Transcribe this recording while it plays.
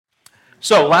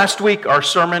So last week our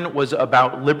sermon was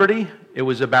about liberty. It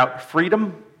was about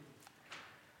freedom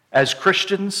as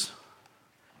Christians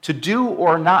to do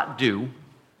or not do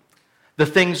the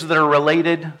things that are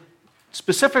related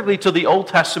specifically to the Old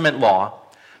Testament law,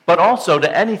 but also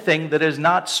to anything that is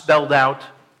not spelled out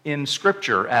in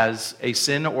Scripture as a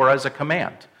sin or as a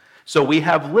command. So we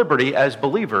have liberty as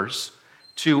believers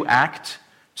to act,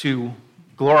 to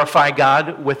glorify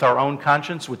God with our own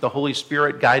conscience, with the Holy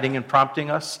Spirit guiding and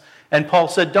prompting us. And Paul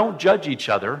said, don't judge each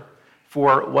other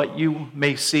for what you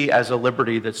may see as a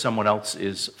liberty that someone else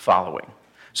is following.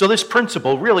 So this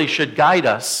principle really should guide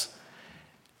us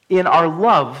in our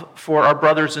love for our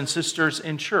brothers and sisters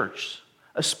in church,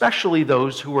 especially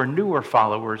those who are newer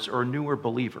followers or newer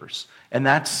believers. And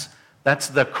that's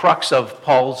the crux of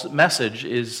Paul's message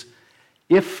is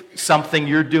if something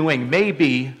you're doing may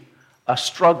be a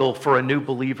struggle for a new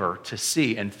believer to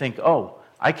see and think, oh,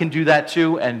 I can do that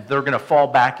too, and they're going to fall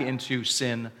back into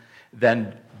sin,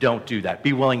 then don't do that.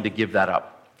 Be willing to give that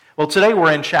up. Well, today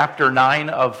we're in chapter 9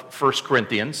 of 1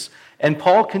 Corinthians, and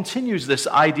Paul continues this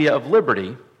idea of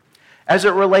liberty as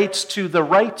it relates to the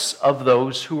rights of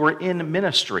those who are in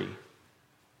ministry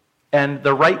and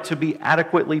the right to be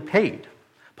adequately paid.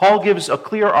 Paul gives a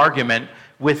clear argument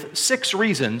with 6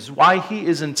 reasons why he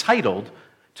is entitled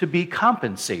to be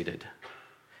compensated.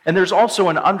 And there's also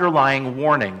an underlying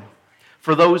warning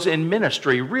for those in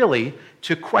ministry, really,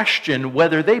 to question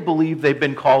whether they believe they've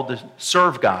been called to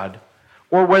serve God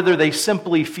or whether they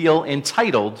simply feel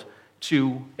entitled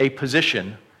to a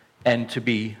position and to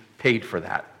be paid for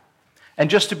that.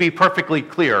 And just to be perfectly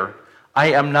clear,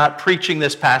 I am not preaching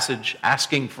this passage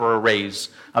asking for a raise.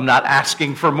 I'm not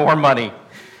asking for more money.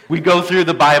 We go through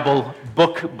the Bible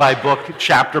book by book,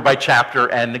 chapter by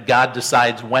chapter, and God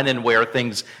decides when and where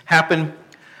things happen.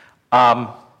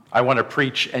 I want to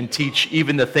preach and teach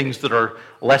even the things that are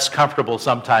less comfortable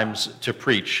sometimes to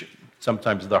preach,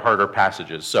 sometimes the harder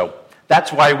passages. So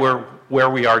that's why we're where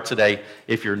we are today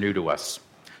if you're new to us.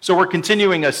 So we're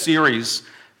continuing a series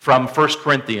from 1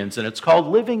 Corinthians, and it's called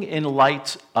Living in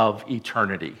Light of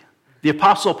Eternity. The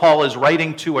Apostle Paul is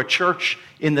writing to a church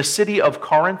in the city of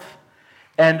Corinth,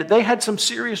 and they had some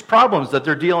serious problems that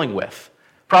they're dealing with.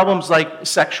 Problems like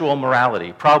sexual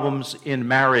morality, problems in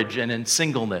marriage and in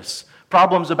singleness,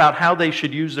 problems about how they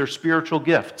should use their spiritual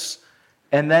gifts,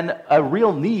 and then a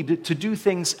real need to do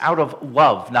things out of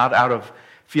love, not out of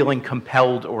feeling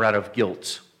compelled or out of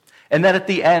guilt. And then at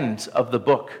the end of the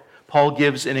book, Paul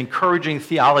gives an encouraging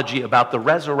theology about the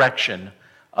resurrection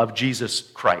of Jesus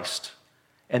Christ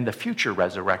and the future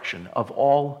resurrection of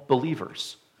all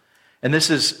believers. And this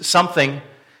is something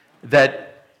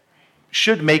that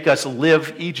should make us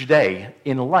live each day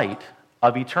in light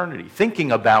of eternity,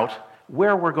 thinking about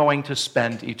where we're going to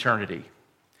spend eternity.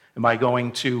 Am I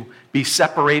going to be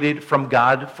separated from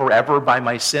God forever by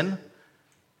my sin?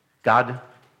 God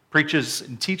preaches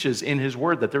and teaches in his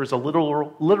word that there is a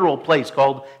literal place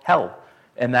called hell,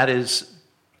 and that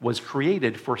was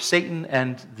created for Satan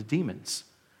and the demons.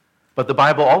 But the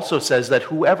Bible also says that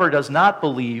whoever does not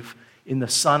believe in the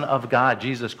Son of God,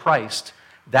 Jesus Christ,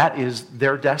 that is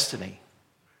their destiny.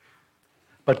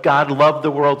 But God loved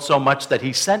the world so much that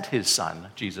he sent his Son,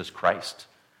 Jesus Christ,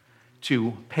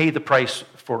 to pay the price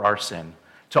for our sin,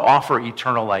 to offer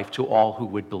eternal life to all who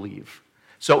would believe.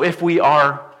 So if we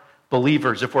are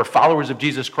believers, if we're followers of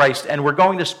Jesus Christ, and we're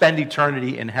going to spend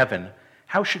eternity in heaven,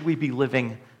 how should we be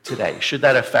living today? Should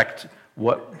that affect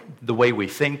the way we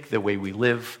think, the way we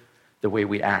live, the way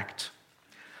we act?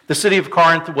 The city of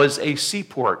Corinth was a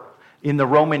seaport in the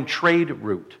Roman trade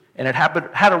route. And it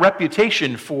had a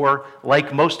reputation for,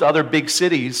 like most other big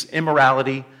cities,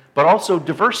 immorality, but also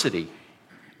diversity.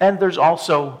 And there's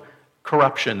also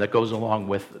corruption that goes along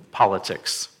with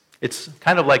politics. It's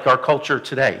kind of like our culture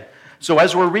today. So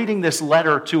as we're reading this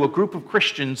letter to a group of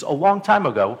Christians a long time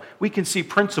ago, we can see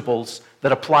principles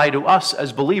that apply to us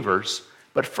as believers.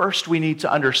 But first we need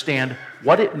to understand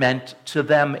what it meant to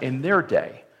them in their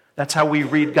day. That's how we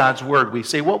read God's word. We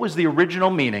say, what was the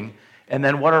original meaning? And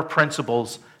then what are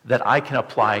principles that I can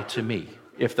apply to me,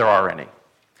 if there are any.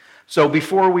 So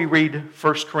before we read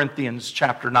 1 Corinthians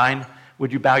chapter 9,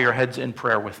 would you bow your heads in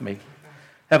prayer with me?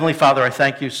 Heavenly Father, I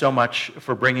thank you so much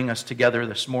for bringing us together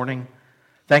this morning.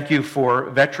 Thank you for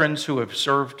veterans who have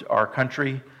served our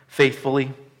country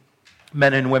faithfully,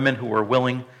 men and women who are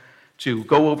willing to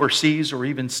go overseas or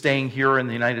even staying here in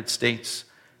the United States,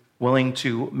 willing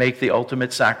to make the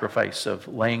ultimate sacrifice of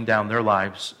laying down their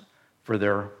lives for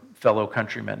their fellow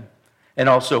countrymen. And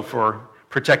also for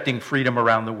protecting freedom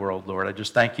around the world, Lord. I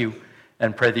just thank you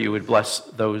and pray that you would bless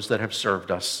those that have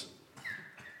served us.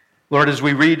 Lord, as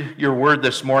we read your word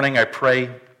this morning, I pray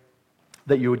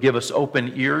that you would give us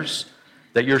open ears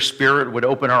that your Spirit would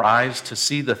open our eyes to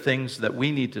see the things that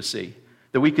we need to see,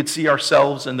 that we could see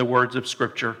ourselves in the words of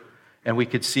Scripture, and we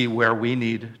could see where we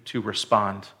need to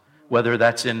respond, whether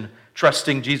that's in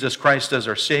trusting Jesus Christ as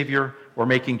our Savior or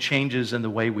making changes in the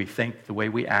way we think, the way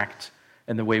we act,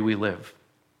 and the way we live.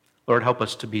 Lord, help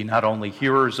us to be not only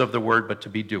hearers of the word, but to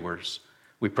be doers.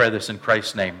 We pray this in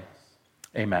Christ's name.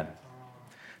 Amen.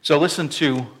 So listen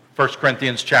to 1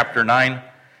 Corinthians chapter 9.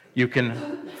 You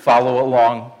can follow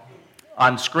along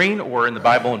on screen or in the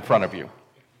Bible in front of you.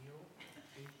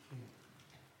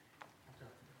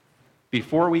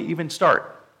 Before we even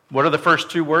start, what are the first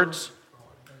two words?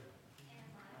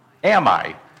 Am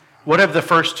I? What have the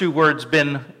first two words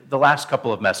been the last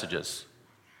couple of messages?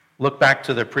 Look back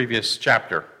to the previous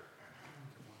chapter.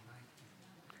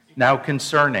 Now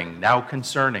concerning, now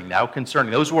concerning, now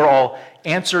concerning. Those were all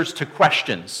answers to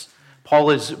questions. Paul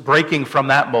is breaking from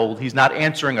that mold. He's not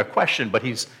answering a question, but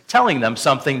he's telling them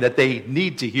something that they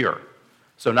need to hear.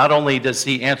 So not only does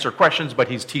he answer questions, but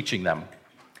he's teaching them.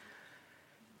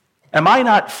 Am I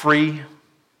not free?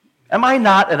 Am I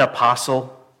not an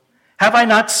apostle? Have I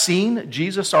not seen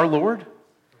Jesus our Lord?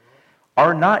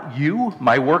 Are not you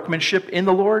my workmanship in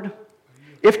the Lord?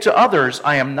 If to others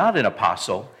I am not an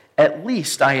apostle, at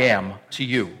least I am to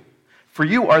you. For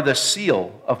you are the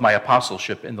seal of my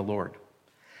apostleship in the Lord.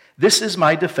 This is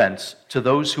my defense to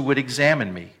those who would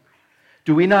examine me.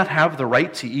 Do we not have the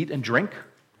right to eat and drink?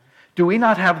 Do we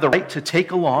not have the right to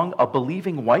take along a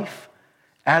believing wife,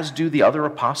 as do the other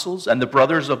apostles and the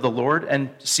brothers of the Lord and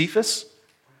Cephas?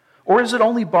 Or is it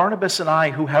only Barnabas and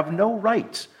I who have no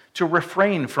right to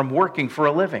refrain from working for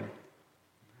a living?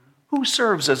 Who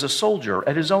serves as a soldier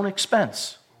at his own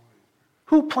expense?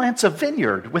 Who plants a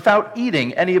vineyard without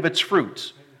eating any of its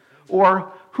fruits?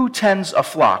 Or who tends a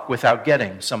flock without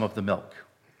getting some of the milk?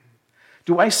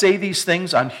 Do I say these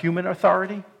things on human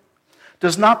authority?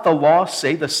 Does not the law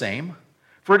say the same?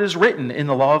 For it is written in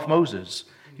the law of Moses,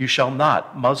 you shall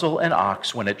not muzzle an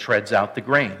ox when it treads out the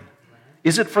grain.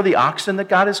 Is it for the oxen that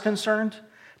God is concerned?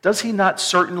 Does he not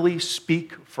certainly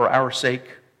speak for our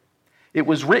sake? It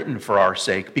was written for our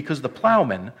sake, because the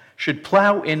plowman should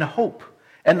plow in hope,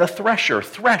 and the thresher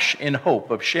thresh in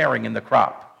hope of sharing in the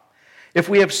crop. If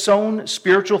we have sown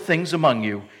spiritual things among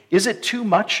you, is it too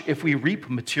much if we reap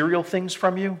material things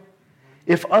from you?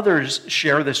 If others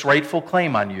share this rightful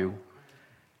claim on you,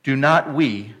 do not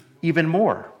we even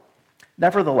more?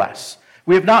 Nevertheless,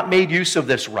 we have not made use of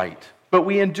this right, but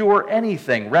we endure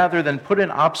anything rather than put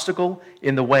an obstacle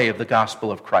in the way of the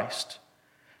gospel of Christ.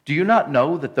 Do you not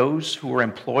know that those who are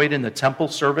employed in the temple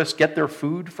service get their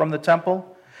food from the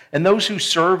temple, and those who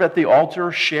serve at the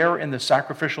altar share in the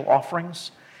sacrificial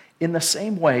offerings? In the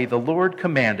same way, the Lord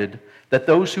commanded that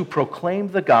those who proclaim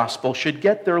the gospel should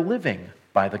get their living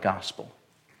by the gospel.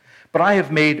 But I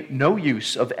have made no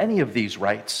use of any of these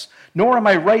rights, nor am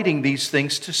I writing these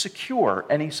things to secure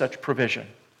any such provision.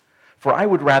 For I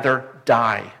would rather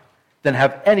die than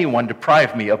have anyone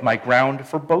deprive me of my ground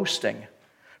for boasting.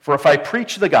 For if I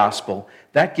preach the gospel,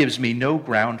 that gives me no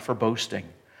ground for boasting.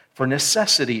 For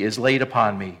necessity is laid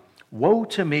upon me. Woe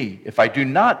to me if I do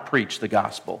not preach the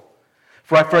gospel.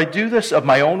 For if I do this of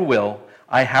my own will,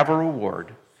 I have a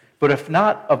reward. But if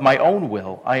not of my own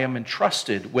will, I am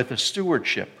entrusted with a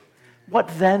stewardship. What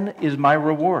then is my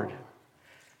reward?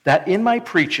 That in my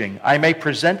preaching I may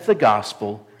present the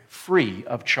gospel free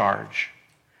of charge,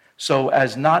 so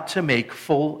as not to make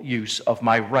full use of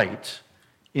my right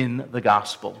in the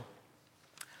gospel.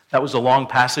 That was a long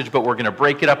passage, but we're going to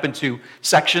break it up into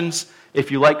sections.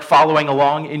 If you like following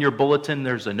along in your bulletin,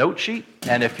 there's a note sheet.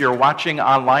 And if you're watching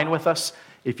online with us,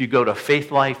 if you go to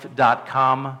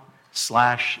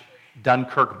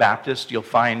faithlife.com/Dunkirk Baptist, you'll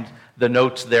find the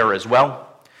notes there as well.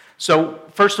 So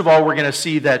first of all, we're going to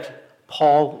see that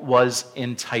Paul was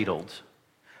entitled.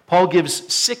 Paul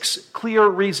gives 6 clear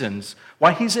reasons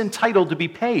why he's entitled to be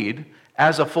paid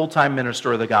as a full-time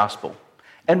minister of the gospel.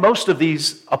 And most of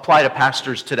these apply to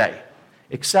pastors today,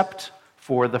 except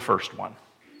for the first one.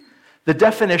 The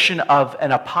definition of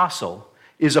an apostle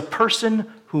is a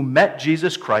person who met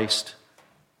Jesus Christ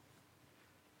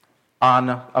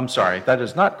that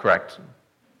is not correct.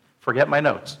 Forget my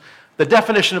notes. The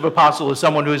definition of apostle is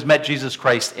someone who has met Jesus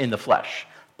Christ in the flesh.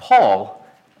 Paul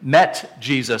met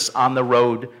Jesus on the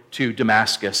road to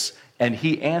Damascus, and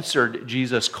he answered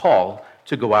Jesus' call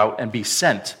to go out and be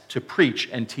sent to preach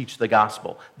and teach the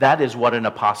gospel. That is what an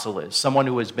apostle is, someone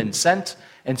who has been sent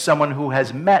and someone who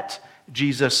has met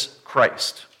Jesus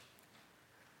Christ.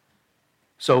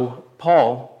 So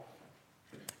Paul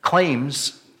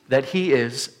claims that he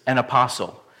is an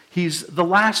apostle. He's the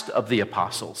last of the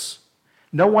apostles.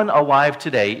 No one alive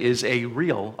today is a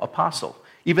real apostle.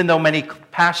 Even though many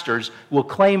pastors will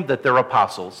claim that they're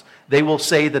apostles, they will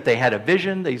say that they had a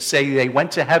vision, they say they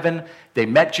went to heaven, they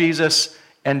met Jesus,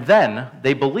 and then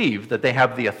they believe that they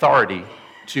have the authority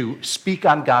to speak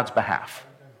on God's behalf.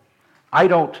 I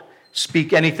don't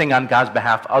speak anything on God's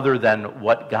behalf other than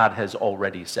what God has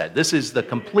already said. This is the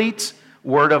complete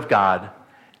Word of God,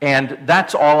 and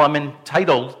that's all I'm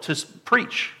entitled to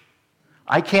preach.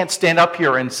 I can't stand up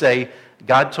here and say,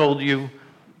 God told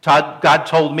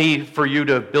me for you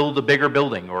to build a bigger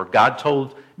building, or God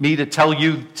told me to tell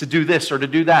you to do this or to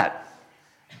do that.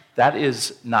 That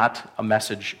is not a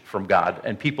message from God,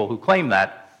 and people who claim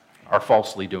that are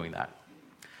falsely doing that.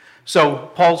 So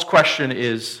Paul's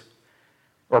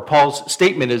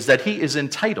statement is that he is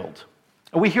entitled.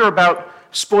 And we hear about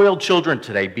spoiled children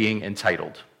today being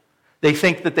entitled. They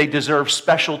think that they deserve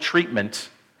special treatment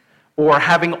or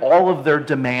having all of their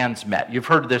demands met. You've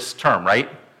heard this term, right?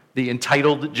 The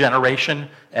entitled generation,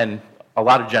 and a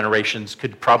lot of generations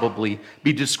could probably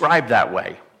be described that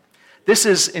way. This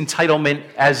is entitlement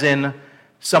as in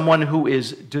someone who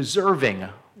is deserving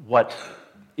what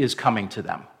is coming to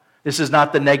them. This is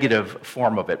not the negative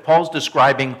form of it. Paul's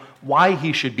describing why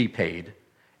he should be paid,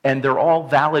 and they're all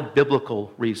valid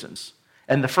biblical reasons.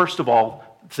 And the first of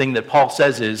all thing that Paul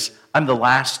says is, I'm the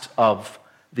last of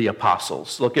the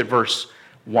apostles. Look at verse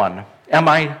 1. Am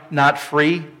I not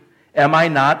free? Am I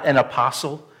not an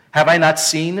apostle? Have I not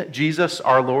seen Jesus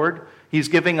our Lord? He's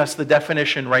giving us the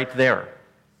definition right there.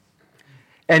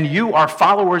 And you are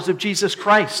followers of Jesus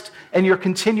Christ, and you're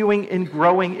continuing in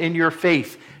growing in your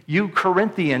faith. You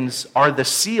Corinthians are the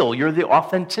seal. You're the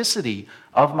authenticity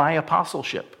of my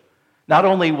apostleship. Not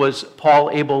only was Paul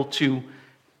able to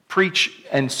preach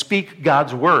and speak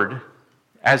God's word,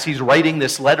 as he's writing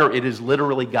this letter, it is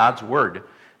literally God's word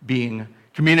being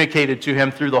communicated to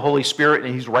him through the Holy Spirit,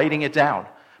 and he's writing it down.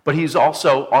 But he's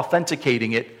also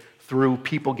authenticating it through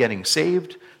people getting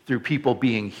saved, through people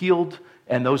being healed,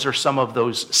 and those are some of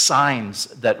those signs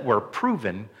that were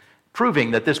proving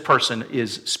that this person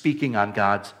is speaking on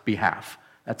God's behalf.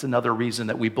 That's another reason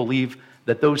that we believe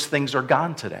that those things are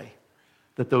gone today,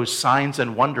 that those signs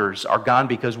and wonders are gone,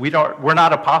 because we're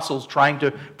not apostles trying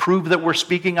to prove that we're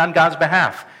speaking on God's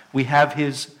behalf. We have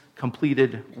his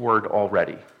completed word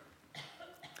already.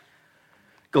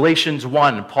 Galatians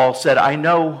 1, Paul said,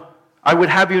 I would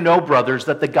have you know, brothers,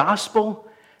 that the gospel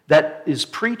that is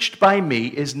preached by me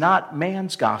is not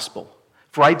man's gospel.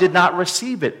 For I did not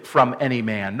receive it from any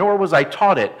man, nor was I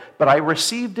taught it, but I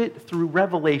received it through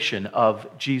revelation of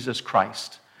Jesus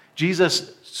Christ.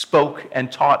 Jesus spoke and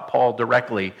taught Paul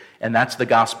directly, and that's the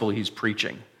gospel he's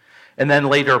preaching. And then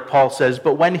later Paul says,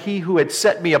 but when he who had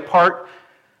set me apart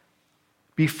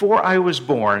before I was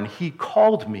born, he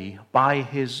called me by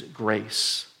his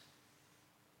grace.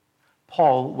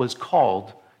 Paul was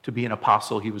called to be an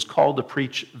apostle. He was called to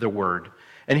preach the word.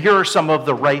 And here are some of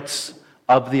the rights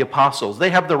of the apostles. They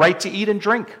have the right to eat and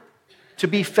drink, to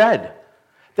be fed.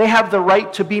 They have the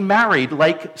right to be married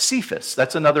like Cephas.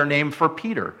 That's another name for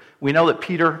Peter. We know that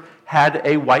Peter had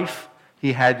a wife.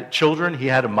 He had children. He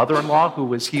had a mother-in-law who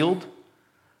was healed.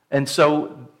 And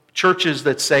so churches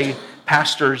that say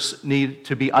pastors need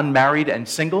to be unmarried and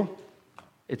single,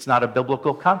 it's not a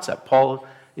biblical concept. Paul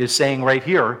is saying right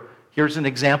here, here's an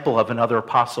example of another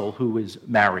apostle who is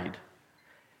married.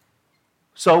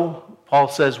 So Paul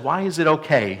says, why is it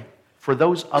okay for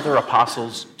those other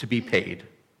apostles to be paid,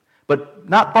 but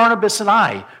not Barnabas and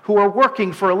I, who are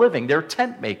working for a living? They're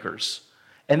tent makers,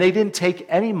 and they didn't take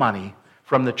any money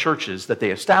from the churches that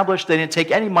they established. They didn't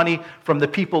take any money from the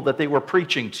people that they were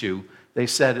preaching to. They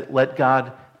said, let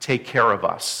God take care of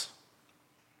us.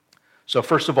 So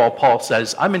first of all, Paul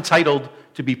says, I'm entitled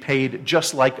to be paid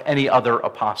just like any other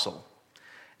apostle.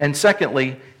 And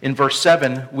secondly, in verse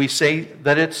 7, we say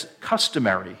that it's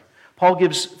customary. Paul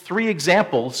gives 3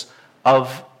 examples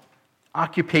of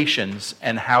occupations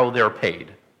and how they're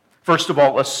paid. First of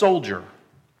all, a soldier.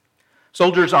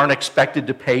 Soldiers aren't expected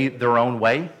to pay their own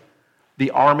way. The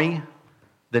army,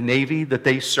 the navy that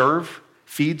they serve,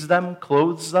 feeds them,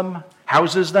 clothes them,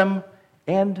 houses them,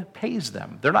 and pays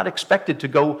them. They're not expected to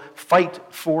go fight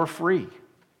for free.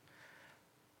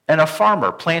 And a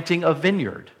farmer planting a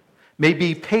vineyard may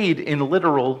be paid in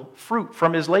literal fruit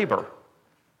from his labor.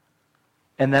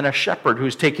 And then a shepherd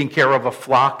who's taking care of a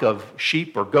flock of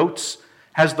sheep or goats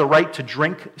has the right to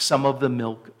drink some of the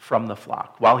milk from the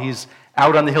flock. While he's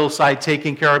out on the hillside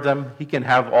taking care of them, he can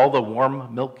have all the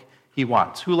warm milk he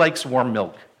wants. Who likes warm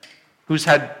milk? Who's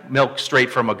had milk straight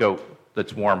from a goat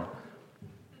that's warm?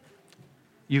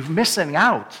 You're missing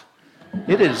out.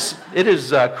 It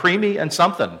is creamy and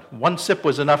something. 1 sip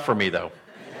was enough for me, though.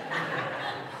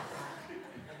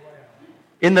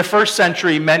 In the first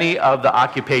century, many of the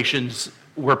occupations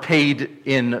were paid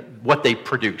in what they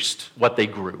produced, what they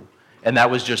grew. And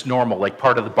that was just normal, like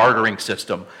part of the bartering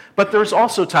system. But there's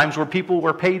also times where people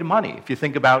were paid money. If you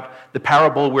think about the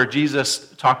parable where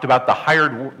Jesus talked about the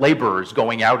hired laborers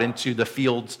going out into the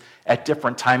fields at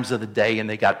different times of the day, and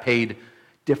they got paid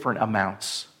different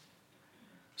amounts.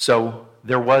 So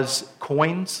there was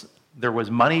coins, there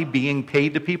was money being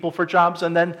paid to people for jobs,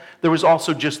 and then there was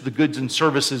also just the goods and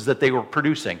services that they were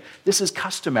producing. This is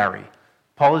customary.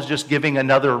 Paul is just giving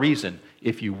another reason.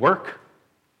 If you work,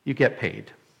 you get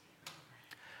paid.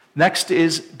 Next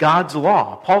is God's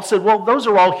law. Paul said, well, those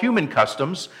are all human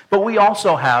customs, but we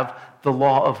also have the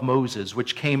law of Moses,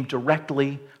 which came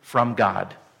directly from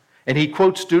God. And he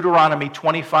quotes Deuteronomy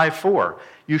 25:4,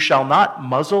 "You shall not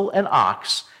muzzle an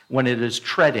ox when it is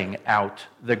treading out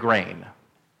the grain."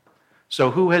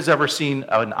 So who has ever seen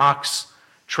an ox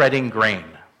treading grain?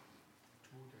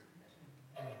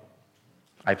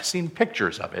 I've seen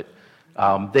pictures of it.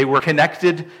 They were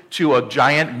connected to a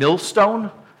giant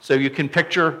millstone. So you can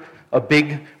picture a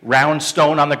big round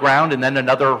stone on the ground and then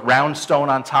another round stone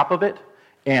on top of it.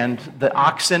 And the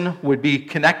oxen would be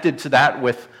connected to that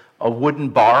with a wooden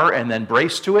bar and then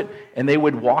braced to it. And they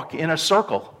would walk in a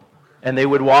circle. And they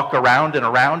would walk around and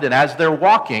around. And as they're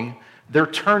walking, they're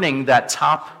turning that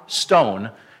top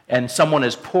stone. And someone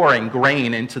is pouring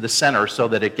grain into the center so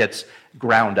that it gets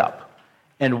ground up.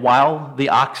 And while the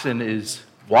oxen is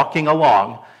walking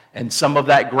along and some of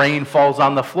that grain falls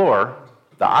on the floor,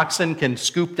 the oxen can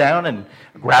scoop down and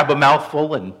grab a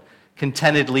mouthful and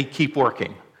contentedly keep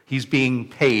working. He's being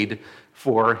paid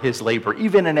for his labor,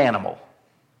 even an animal.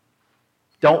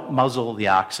 Don't muzzle the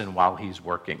oxen while he's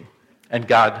working. And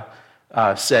God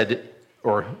said,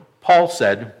 or Paul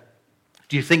said,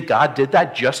 do you think God did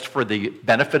that just for the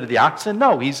benefit of the oxen?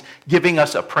 No, he's giving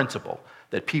us a principle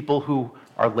that people who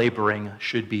are laboring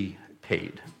should be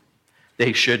paid.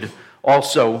 They should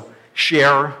also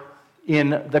share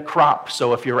in the crop.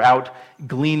 So if you're out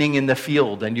gleaning in the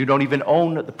field and you don't even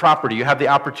own the property, you have the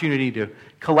opportunity to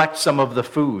collect some of the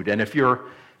food. And if you're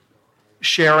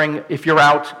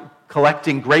out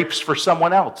collecting grapes for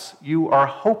someone else, you are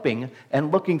hoping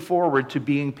and looking forward to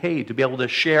being paid, to be able to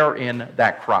share in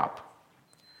that crop,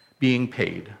 being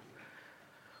paid.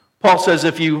 Paul says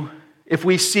if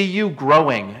we see you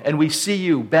growing and we see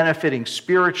you benefiting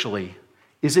spiritually,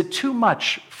 is it too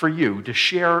much for you to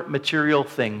share material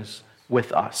things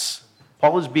with us?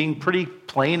 Paul is being pretty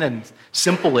plain and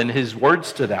simple in his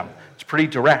words to them. It's pretty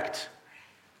direct.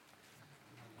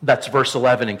 That's verse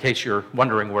 11, in case you're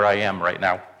wondering where I am right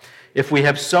now. If we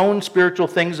have sown spiritual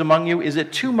things among you, is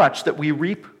it too much that we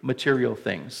reap material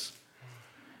things?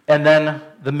 And then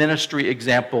the ministry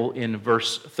example in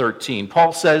verse 13.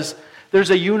 Paul says there's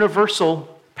a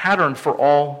universal pattern for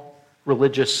all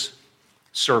religious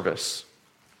service.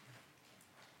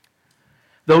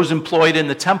 Those employed in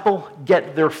the temple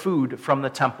get their food from the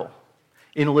temple.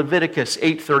 In Leviticus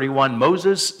 8:31,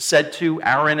 Moses said to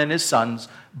Aaron and his sons,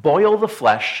 "Boil the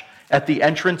flesh at the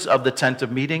entrance of the tent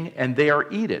of meeting, and there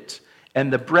eat it,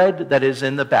 and the bread that is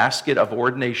in the basket of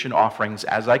ordination offerings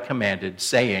as I commanded,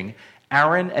 saying,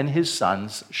 Aaron and his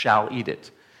sons shall eat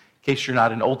it." In case you're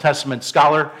not an Old Testament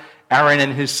scholar, Aaron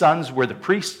and his sons were the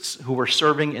priests who were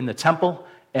serving in the temple,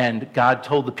 and God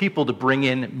told the people to bring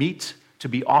in meat to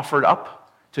be offered up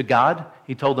to God.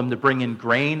 He told them to bring in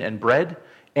grain and bread,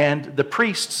 and the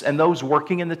priests and those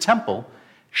working in the temple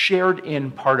shared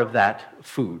in part of that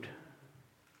food.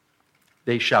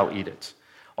 They shall eat it.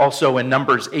 Also in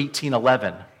Numbers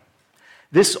 18:11,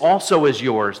 this also is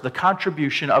yours, the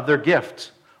contribution of their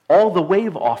gift, all the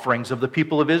wave offerings of the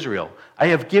people of Israel. I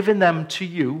have given them to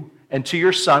you and to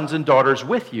your sons and daughters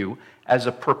with you as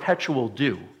a perpetual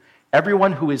due.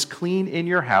 Everyone who is clean in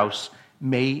your house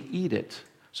may eat it.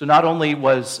 So not only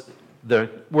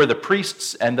were the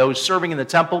priests and those serving in the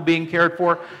temple being cared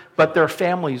for, but their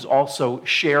families also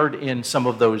shared in some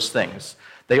of those things.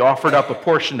 They offered up a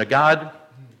portion to God,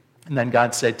 and then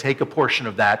God said, take a portion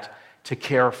of that to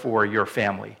care for your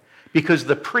family. Because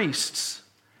the priests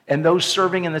and those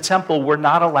serving in the temple were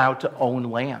not allowed to own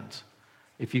land.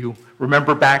 If you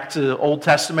remember back to the Old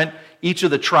Testament, each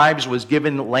of the tribes was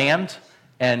given land,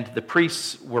 and the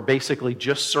priests were basically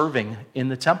just serving in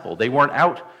the temple. They weren't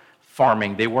out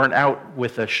farming. They weren't out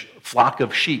with a flock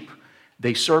of sheep.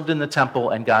 They served in the temple,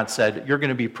 and God said, you're going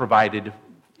to be provided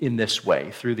in this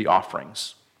way through the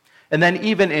offerings. And then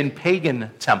even in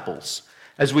pagan temples,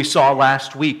 as we saw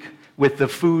last week with the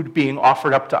food being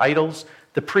offered up to idols,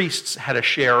 the priests had a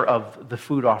share of the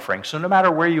food offering. So no matter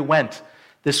where you went,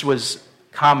 this was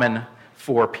common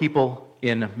for people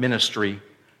in ministry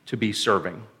to be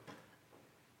serving.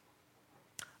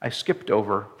 I skipped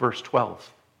over verse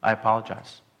 12. I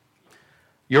apologize.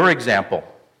 Your example,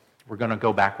 we're going to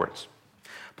go backwards.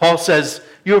 Paul says,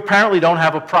 you apparently don't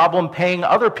have a problem paying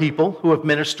other people who have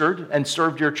ministered and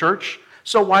served your church,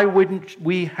 so why wouldn't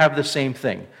we have the same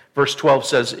thing? Verse 12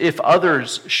 says, if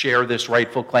others share this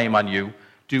rightful claim on you,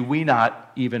 do we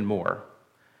not even more?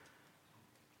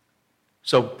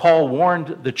 So Paul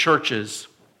warned the churches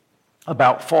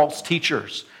about false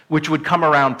teachers, which would come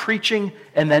around preaching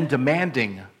and then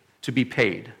demanding to be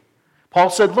paid.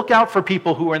 Paul said, look out for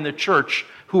people who are in the church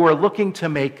who are looking to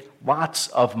make lots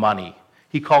of money.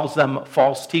 He calls them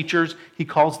false teachers. He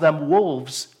calls them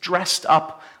wolves dressed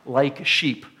up like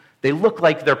sheep. They look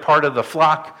like they're part of the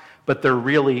flock, but they're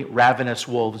really ravenous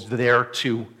wolves there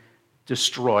to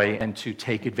destroy and to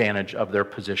take advantage of their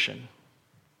position,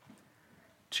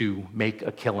 to make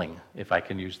a killing, if I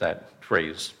can use that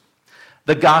phrase.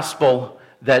 The gospel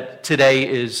that today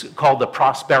is called the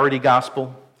prosperity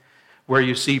gospel, where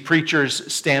you see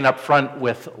preachers stand up front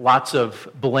with lots of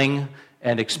bling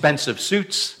and expensive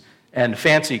suits and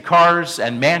fancy cars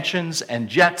and mansions and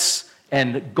jets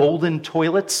and golden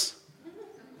toilets.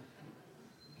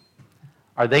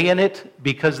 Are they in it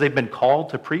because they've been called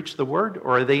to preach the word,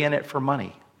 or are they in it for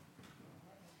money?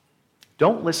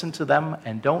 Don't listen to them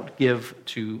and don't give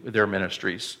to their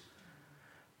ministries.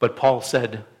 But Paul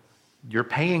said, you're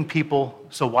paying people,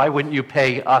 so why wouldn't you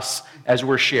pay us as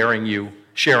we're sharing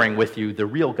with you the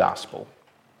real gospel?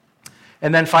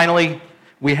 And then finally,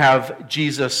 we have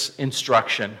Jesus'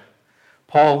 instruction.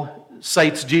 Paul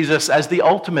cites Jesus as the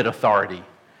ultimate authority,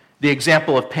 the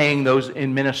example of paying those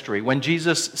in ministry. When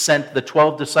Jesus sent the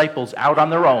 12 disciples out on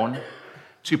their own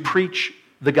to preach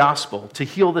the gospel, to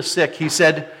heal the sick, he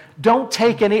said, don't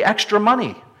take any extra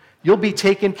money. You'll be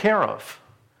taken care of.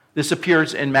 This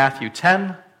appears in Matthew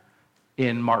 10,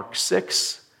 in Mark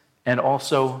 6, and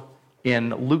also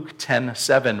in Luke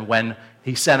 10:7, when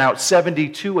he sent out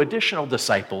 72 additional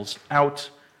disciples out.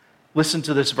 Listen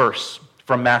to this verse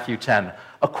from Matthew 10.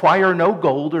 Acquire no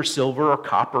gold or silver or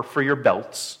copper for your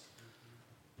belts.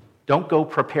 Don't go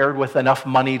prepared with enough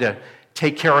money to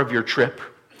take care of your trip.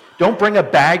 Don't bring a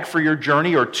bag for your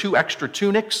journey or 2 extra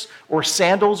tunics or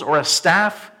sandals or a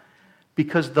staff,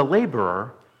 because the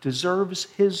laborer deserves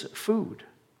his food.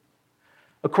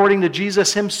 According to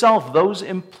Jesus himself, those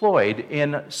employed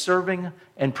in serving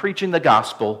and preaching the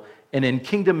gospel and in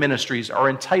kingdom ministries are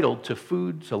entitled to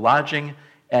food, to lodging,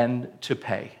 and to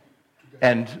pay.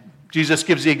 And Jesus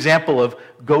gives the example of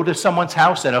go to someone's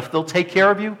house, and if they'll take care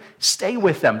of you, stay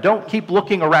with them. Don't keep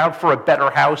looking around for a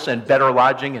better house and better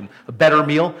lodging and a better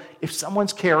meal. If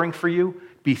someone's caring for you,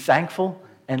 be thankful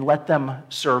and let them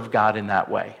serve God in that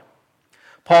way.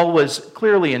 Paul was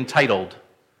clearly entitled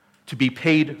to be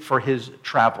paid for his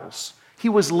travels. He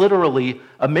was literally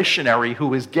a missionary who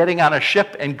was getting on a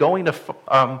ship and going to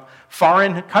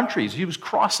foreign countries. He was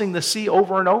crossing the sea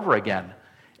over and over again,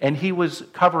 and he was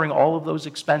covering all of those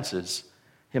expenses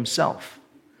himself.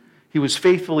 He was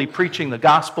faithfully preaching the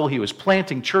gospel. He was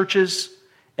planting churches,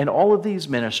 and all of these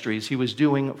ministries he was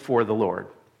doing for the Lord.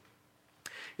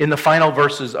 In the final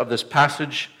verses of this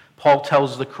passage, Paul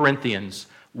tells the Corinthians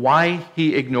why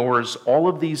he ignores all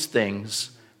of these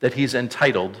things that he's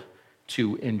entitled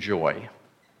to enjoy.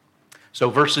 So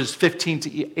verses 15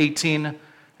 to 18,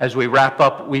 as we wrap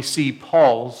up, we see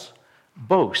Paul's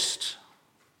boast.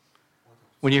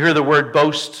 When you hear the word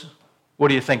boast, what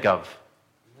do you think of?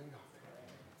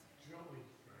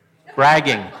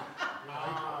 Bragging.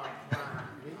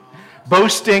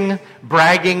 Boasting,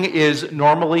 bragging is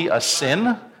normally a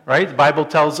sin, right? The Bible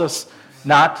tells us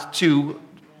not to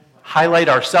highlight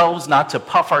ourselves, not to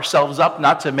puff ourselves up,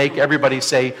 not to make everybody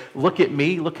say, look at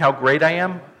me, look how great I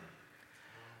am.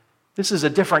 This is a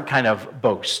different kind of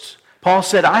boast. Paul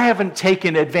said, I haven't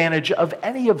taken advantage of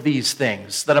any of these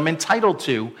things that I'm entitled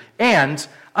to, and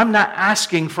I'm not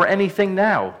asking for anything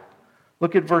now.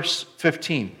 Look at verse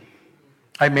 15.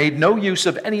 I made no use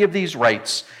of any of these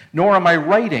rights, nor am I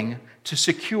writing to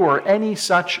secure any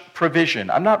such provision.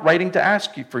 I'm not writing to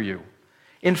ask you for you.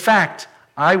 In fact,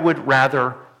 I would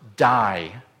rather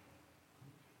die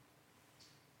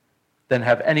than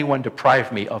have anyone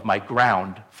deprive me of my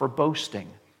ground for boasting.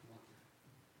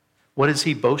 What is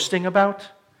he boasting about?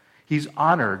 He's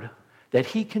honored that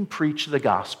he can preach the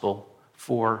gospel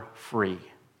for free.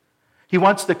 He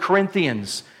wants the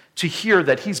Corinthians to hear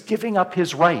that he's giving up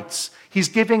his rights. He's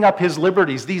giving up his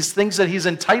liberties, these things that he's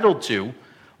entitled to,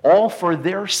 all for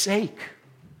their sake,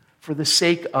 for the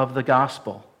sake of the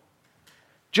gospel.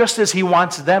 Just as he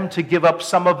wants them to give up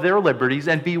some of their liberties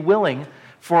and be willing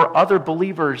for other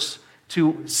believers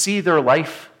to see their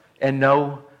life and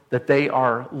know that they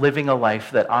are living a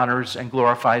life that honors and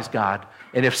glorifies God,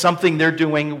 And if something they're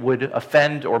doing would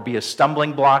offend or be a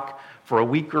stumbling block for a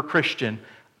weaker Christian,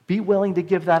 be willing to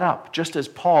give that up, just as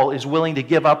Paul is willing to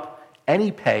give up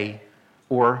any pay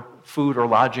or food or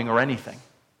lodging or anything.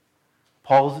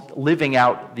 Paul's living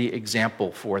out the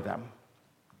example for them.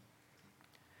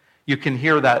 You can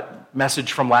hear that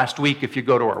message from last week if you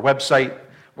go to our website,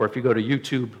 or if you go to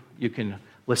YouTube, you can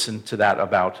listen to that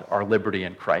about our liberty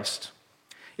in Christ.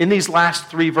 In these last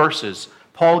 3 verses,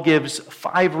 Paul gives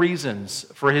 5 reasons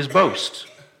for his boast,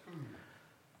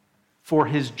 for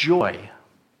his joy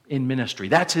in ministry.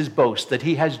 That's his boast, that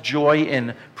he has joy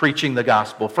in preaching the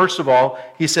gospel. First of all,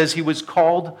 he says he was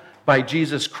called by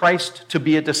Jesus Christ to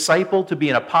be a disciple, to be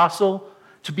an apostle,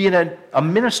 to be a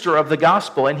minister of the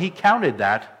gospel, and he counted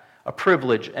that a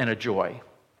privilege and a joy.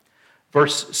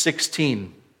 Verse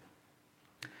 16,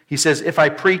 he says, if I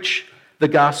preach the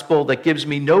gospel that gives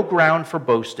me no ground for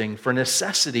boasting, for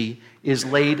necessity is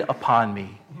laid upon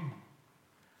me.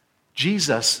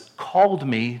 Jesus called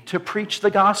me to preach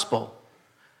the gospel,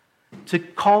 to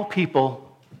call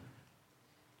people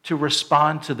to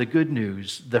respond to the good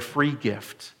news, the free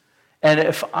gift. And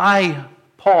if I,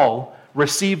 Paul,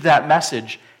 received that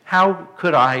message, how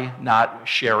could I not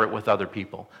share it with other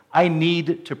people? I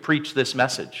need to preach this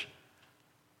message.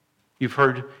 You've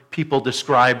heard people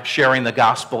describe sharing the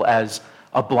gospel as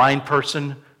a blind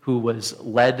person who was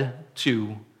led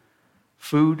to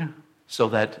food so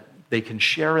that they can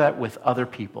share that with other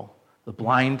people. The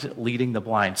blind leading the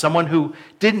blind. Someone who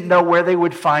didn't know where they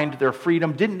would find their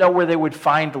freedom, didn't know where they would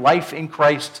find life in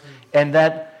Christ, and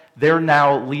that they're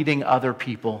now leading other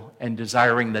people and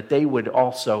desiring that they would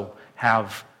also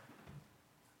have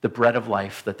the bread of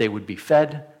life, that they would be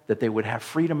fed, that they would have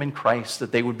freedom in Christ,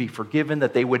 that they would be forgiven,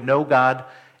 that they would know God.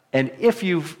 And if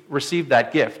you've received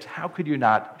that gift, how could you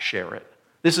not share it?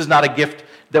 This is not a gift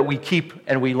that we keep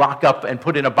and we lock up and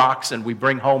put in a box and we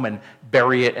bring home and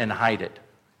bury it and hide it.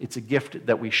 It's a gift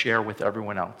that we share with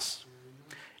everyone else.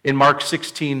 In Mark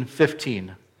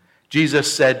 16:15,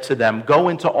 Jesus said to them, go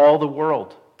into all the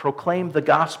world, proclaim the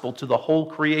gospel to the whole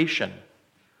creation.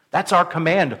 That's our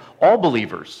command, all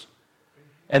believers.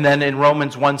 And then in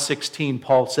Romans 1:16,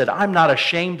 Paul said, I'm not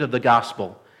ashamed of the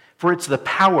gospel, for it's the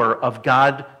power of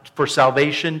God for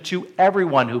salvation to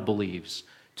everyone who believes,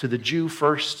 to the Jew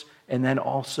first, and then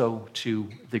also to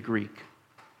the Greek.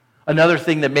 Another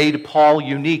thing that made Paul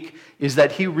unique is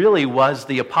that he really was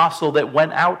the apostle that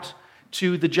went out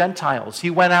to the Gentiles. He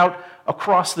went out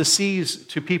across the seas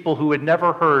to people who had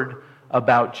never heard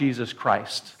about Jesus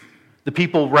Christ. The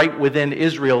people right within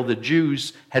Israel, the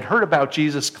Jews, had heard about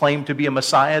Jesus' claim to be a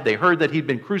Messiah. They heard that he'd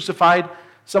been crucified.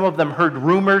 Some of them heard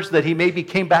rumors that he maybe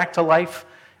came back to life.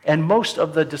 And most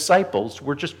of the disciples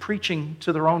were just preaching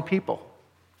to their own people.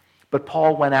 But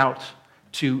Paul went out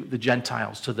to the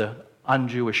Gentiles, to the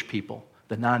un-Jewish people,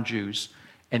 the non-Jews,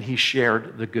 and he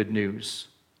shared the good news.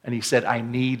 And he said, I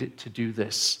need to do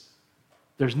this.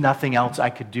 There's nothing else I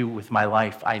could do with my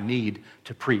life. I need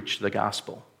to preach the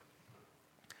gospel.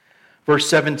 Verse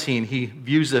 17, he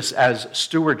views this as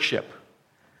stewardship,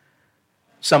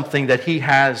 something that he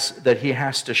has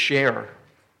to share.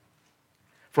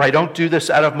 For I don't do this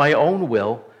out of my own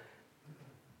will.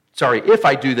 If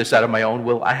I do this out of my own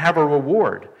will, I have a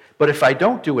reward. But if I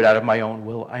don't do it out of my own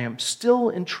will, I am still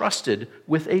entrusted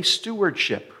with a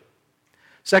stewardship.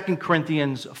 2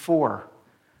 Corinthians 4,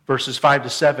 verses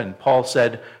 5-7, Paul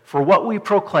said, for what we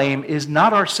proclaim is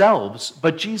not ourselves,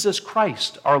 but Jesus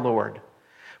Christ our Lord,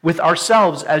 with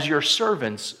ourselves as your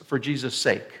servants for Jesus'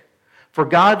 sake. For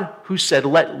God, who said,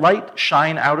 let light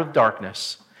shine out of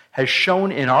darkness, has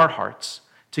shone in our hearts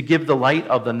to give the light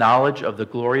of the knowledge of the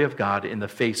glory of God in the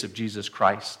face of Jesus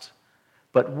Christ.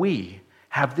 But we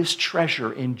have this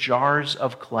treasure in jars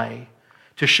of clay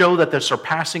to show that the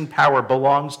surpassing power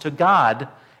belongs to God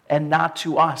and not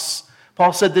to us.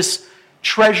 Paul said this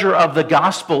treasure of the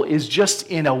gospel is just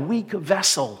in a weak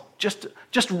vessel, just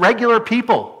regular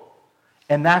people.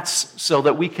 And that's so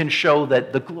that we can show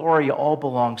that the glory all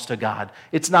belongs to God.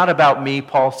 It's not about me,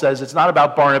 Paul says. It's not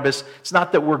about Barnabas. It's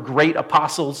not that we're great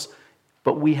apostles,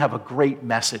 but we have a great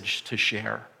message to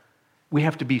share. We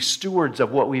have to be stewards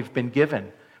of what we've been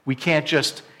given. We can't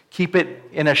just keep it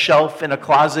in a shelf, in a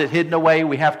closet, hidden away.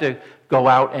 We have to go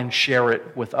out and share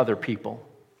it with other people.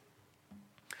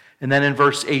 And then in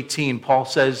verse 18, Paul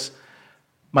says,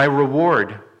 my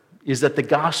reward is that the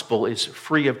gospel is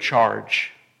free of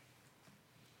charge.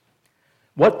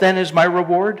 What then is my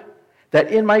reward?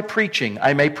 That in my preaching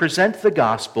I may present the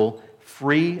gospel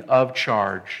free of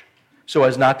charge, so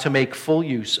as not to make full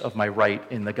use of my right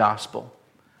in the gospel.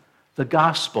 The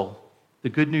gospel, the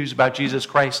good news about Jesus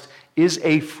Christ, is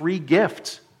a free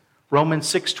gift Romans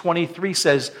 6:23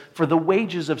 says, "For the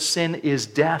wages of sin is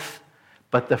death,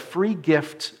 but the free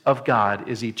gift of God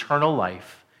is eternal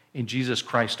life in Jesus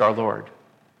Christ our Lord."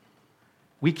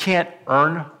 We can't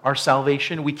earn our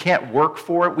salvation. We can't work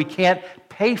for it. We can't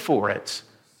pay for it.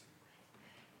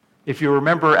 If you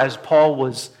remember, as Paul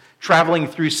was traveling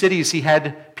through cities, he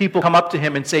had people come up to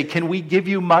him and say, "Can we give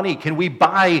you money? Can we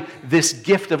buy this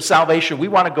gift of salvation? We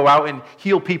want to go out and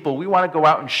heal people. We want to go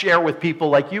out and share with people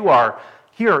like you are.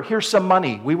 Here's some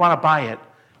money. We want to buy it."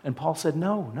 And Paul said,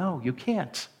 No, you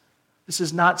can't. This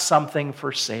is not something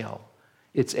for sale.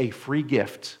 It's a free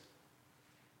gift.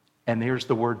 And here's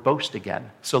the word boast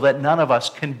again, so that none of us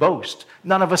can boast.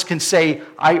 None of us can say,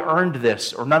 "I earned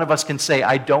this," or none of us can say,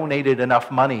 "I donated enough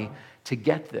money to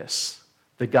get this."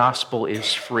 The gospel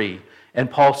is free. And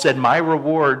Paul said, "My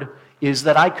reward is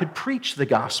that I could preach the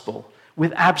gospel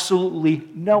with absolutely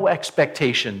no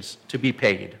expectations to be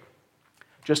paid."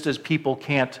 Just as people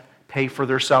can't pay for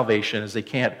their salvation, as they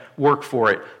can't work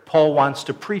for it, Paul wants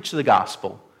to preach the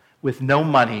gospel with no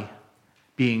money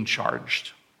being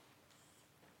charged.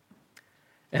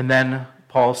 And then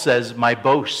Paul says, "My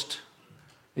boast,"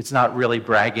 it's not really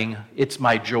bragging, it's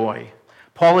my joy.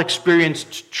 Paul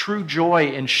experienced true joy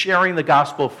in sharing the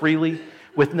gospel freely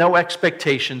with no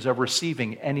expectations of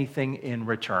receiving anything in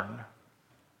return.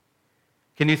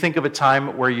 Can you think of a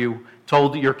time where you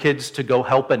told your kids to go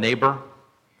help a neighbor?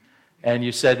 And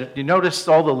you said, "You noticed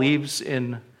all the leaves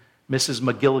in Mrs.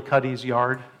 McGillicuddy's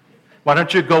yard? Why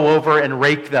don't you go over and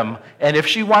rake them? And if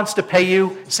she wants to pay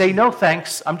you, say, 'No,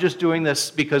 thanks. I'm just doing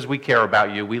this because we care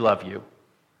about you. We love you.'"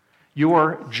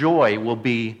 Your joy will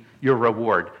be your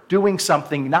reward. Doing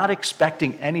something, not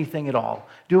expecting anything at all.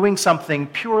 Doing something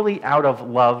purely out of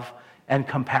love and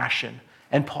compassion.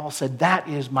 And Paul said, that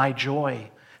is my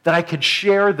joy. That I could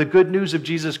share the good news of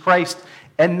Jesus Christ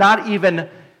and not even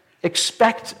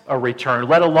expect a return,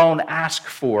 let alone ask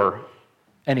for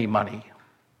any money.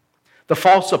 The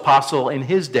false apostle in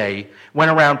his day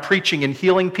went around preaching and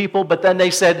healing people, but then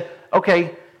they said,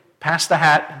 "Okay, pass the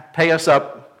hat, pay us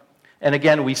up." And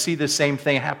again, we see the same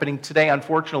thing happening today,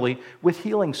 unfortunately, with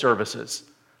healing services.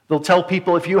 They'll tell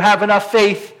people, if you have enough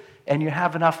faith and you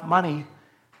have enough money,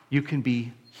 you can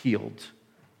be healed.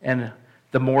 And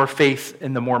the more faith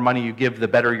and the more money you give, the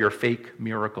better your fake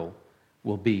miracle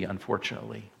will be,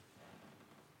 unfortunately.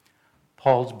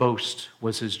 Paul's boast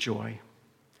was his joy.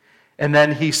 And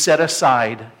then he set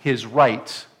aside his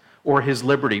right or his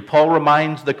liberty. Paul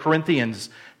reminds the Corinthians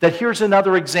that here's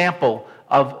another example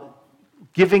of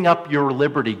giving up your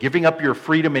liberty, giving up your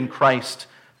freedom in Christ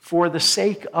for the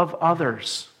sake of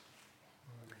others.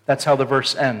 That's how the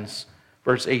verse ends,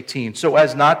 verse 18. "So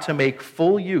as not to make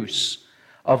full use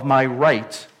of my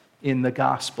right in the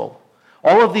gospel."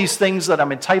 All of these things that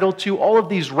I'm entitled to, all of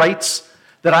these rights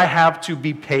that I have to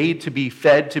be paid, to be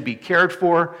fed, to be cared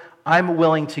for, I'm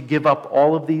willing to give up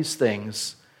all of these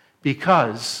things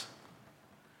because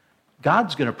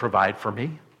God's going to provide for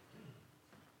me.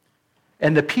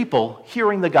 And the people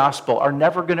hearing the gospel are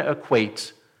never going to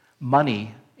equate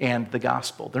money and the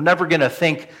gospel. They're never going to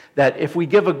think that if we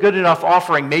give a good enough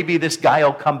offering, maybe this guy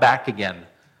will come back again.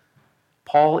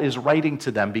 Paul is writing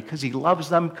to them because he loves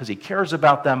them, because he cares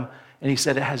about them, and he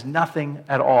said it has nothing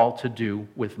at all to do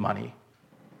with money.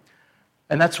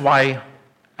 And that's why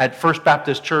at First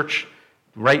Baptist Church,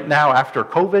 right now after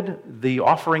COVID, the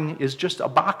offering is just a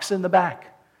box in the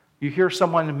back. You hear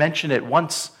someone mention it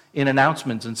once in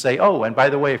announcements and say, "Oh, and by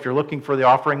the way, if you're looking for the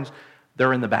offerings,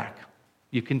 they're in the back.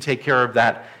 You can take care of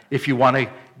that if you want to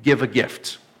give a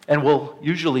gift." And we'll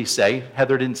usually say,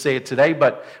 Heather didn't say it today,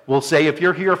 but we'll say if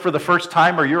you're here for the first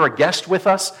time or you're a guest with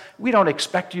us, we don't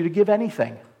expect you to give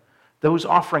anything. Those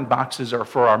offering boxes are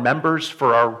for our members,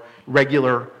 for our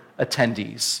regular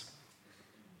attendees.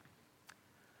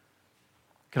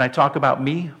 Can I talk about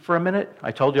me for a minute?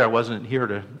 I told you I wasn't here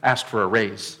to ask for a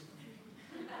raise.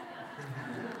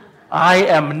 I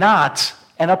am not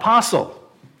an apostle.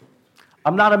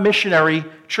 I'm not a missionary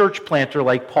church planter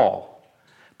like Paul,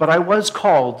 but I was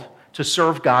called to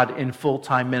serve God in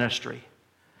full-time ministry.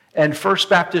 And First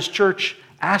Baptist Church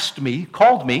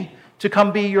called me to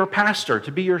come be your pastor,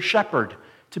 to be your shepherd,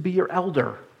 to be your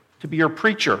elder, to be your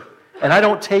preacher. And I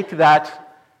don't take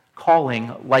that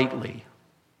calling lightly.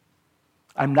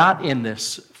 I'm not in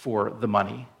this for the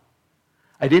money.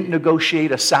 I didn't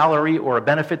negotiate a salary or a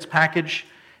benefits package,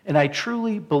 and I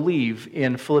truly believe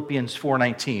in Philippians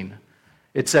 4:19.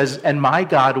 It says, "And my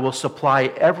God will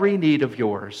supply every need of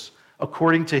yours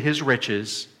according to his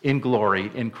riches in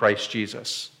glory in Christ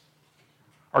Jesus."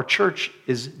 Our church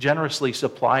is generously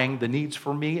supplying the needs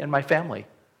for me and my family.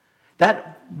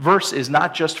 That verse is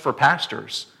not just for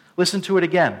pastors. Listen to it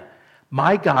again.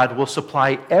 My God will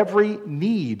supply every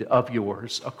need of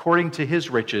yours according to his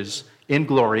riches in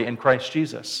glory in Christ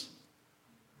Jesus.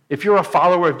 If you're a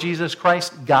follower of Jesus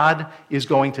Christ, God is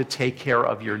going to take care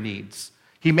of your needs.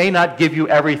 He may not give you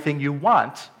everything you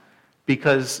want,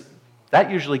 because that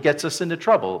usually gets us into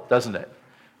trouble, doesn't it?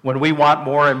 When we want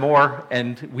more and more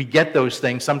and we get those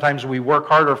things, sometimes we work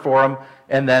harder for them,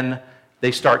 and then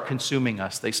they start consuming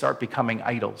us. They start becoming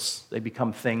idols. They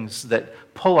become things that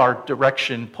pull our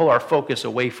direction, pull our focus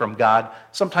away from God,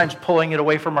 sometimes pulling it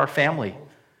away from our family.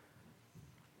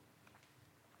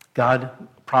 God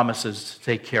promises to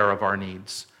take care of our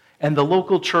needs. And the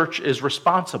local church is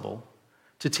responsible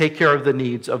to take care of the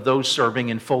needs of those serving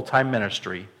in full-time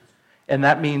ministry. And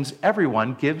that means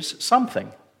everyone gives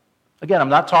something. Again, I'm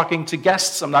not talking to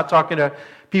guests. I'm not talking to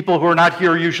people who are not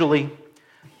here usually.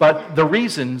 But the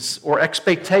reasons or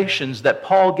expectations that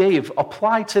Paul gave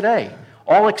apply today,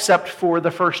 all except for the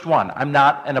first one. I'm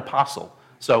not an apostle,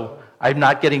 so I'm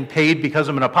not getting paid because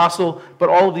I'm an apostle, but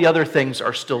all of the other things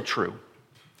are still true.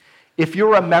 If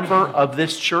you're a member of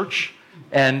this church,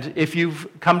 and if you've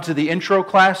come to the intro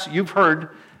class, you've heard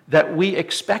that we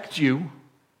expect you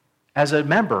as a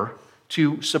member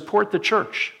to support the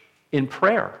church in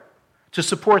prayer, to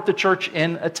support the church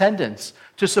in attendance,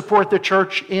 to support the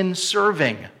church in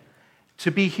serving, to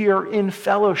be here in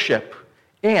fellowship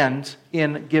and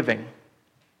in giving.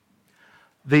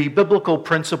 The biblical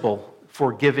principle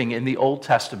for giving in the Old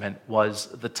Testament was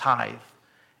the tithe.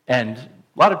 And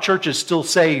a lot of churches still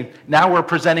say, now we're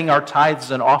presenting our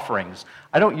tithes and offerings.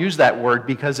 I don't use that word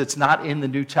because it's not in the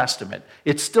New Testament.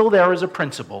 It's still there as a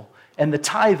principle. And the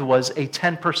tithe was a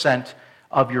 10%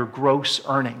 of your gross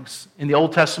earnings. In the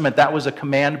Old Testament, that was a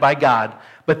command by God.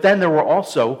 But then there were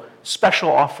also special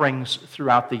offerings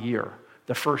throughout the year.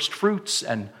 The first fruits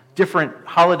and different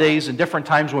holidays and different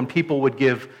times when people would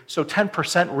give. So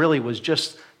 10% really was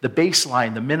just the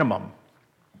baseline, the minimum.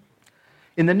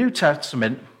 In the New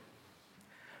Testament,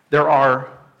 there are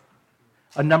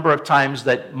a number of times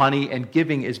that money and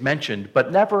giving is mentioned,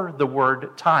 but never the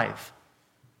word tithe.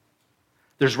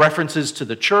 There's references to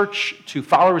the church, to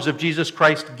followers of Jesus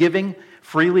Christ giving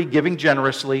freely, giving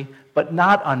generously, but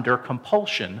not under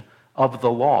compulsion of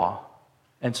the law,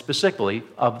 and specifically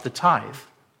of the tithe.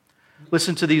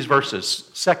 Listen to these verses,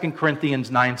 2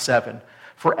 Corinthians 9:7.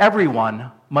 For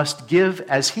everyone must give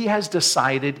as he has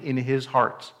decided in his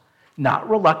heart, not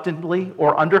reluctantly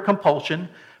or under compulsion,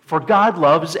 for God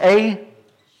loves a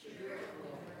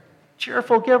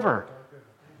cheerful giver.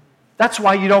 That's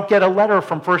why you don't get a letter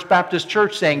from First Baptist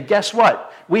Church saying, guess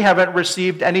what? We haven't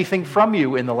received anything from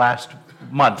you in the last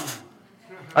month.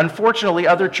 Unfortunately,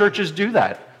 other churches do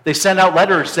that. They send out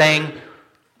letters saying,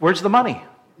 where's the money?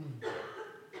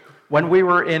 When we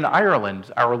were in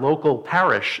Ireland, our local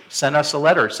parish sent us a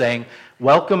letter saying,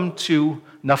 welcome to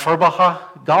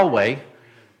Nafarbacha, Galway.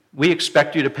 We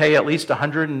expect you to pay at least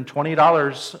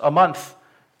 $120 a month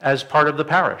as part of the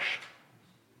parish.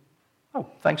 Oh,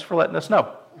 thanks for letting us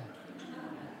know.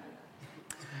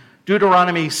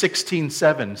 Deuteronomy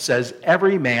 16:7 says,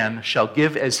 every man shall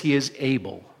give as he is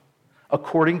able,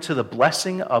 according to the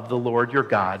blessing of the Lord your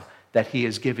God that he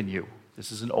has given you.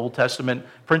 This is an Old Testament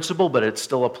principle, but it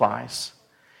still applies.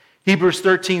 Hebrews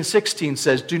 13:16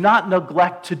 says, do not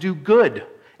neglect to do good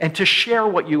and to share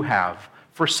what you have,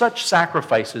 for such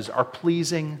sacrifices are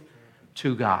pleasing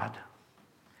to God.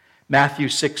 Matthew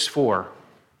 6:4,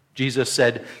 Jesus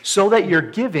said, so that your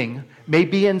giving may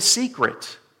be in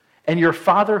secret, and your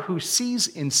Father who sees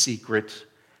in secret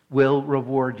will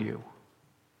reward you.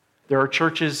 There are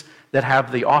churches that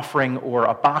have the offering or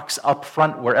a box up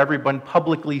front where everyone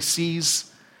publicly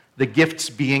sees the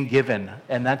gifts being given.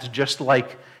 And that's just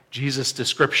like Jesus'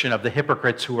 description of the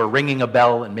hypocrites who are ringing a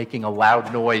bell and making a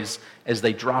loud noise as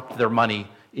they dropped their money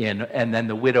in, and then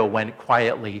the widow went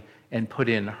quietly and put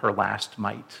in her last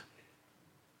mite.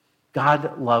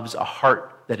 God loves a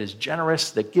heart that is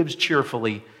generous, that gives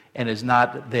cheerfully, and is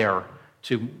not there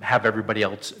to have everybody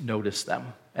else notice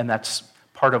them. And that's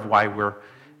part of why we're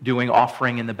doing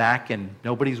offering in the back, and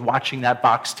nobody's watching that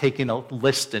box, taking a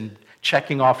list and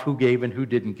checking off who gave and who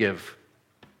didn't give.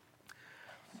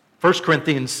 1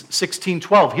 Corinthians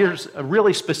 16:12, here's a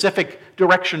really specific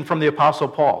direction from the Apostle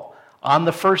Paul. On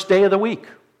the first day of the week,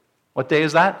 what day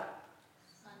is that?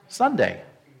 Sunday.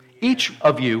 Each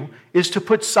of you is to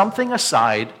put something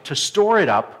aside to store it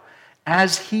up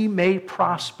as he may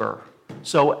prosper.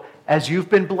 So as you've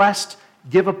been blessed,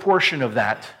 give a portion of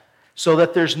that so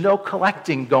that there's no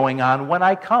collecting going on when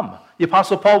I come. The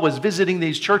Apostle Paul was visiting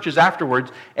these churches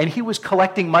afterwards, and he was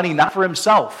collecting money not for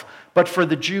himself, but for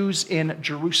the Jews in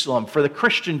Jerusalem, for the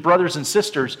Christian brothers and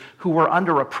sisters who were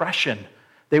under oppression.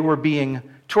 They were being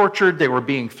tortured, they were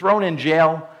being thrown in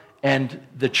jail, and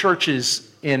the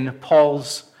churches in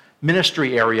Paul's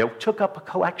ministry area took up a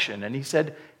collection. And he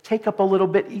said, take up a little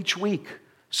bit each week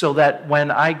so that when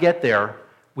I get there,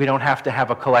 we don't have to have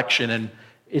a collection and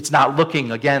it's not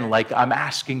looking, again, like I'm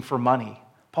asking for money.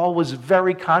 Paul was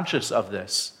very conscious of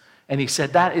this. And he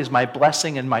said, that is my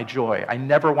blessing and my joy. I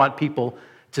never want people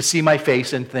to see my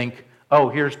face and think, oh,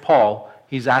 here's Paul.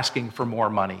 He's asking for more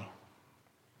money.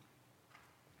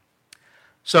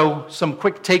 So, some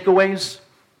quick takeaways.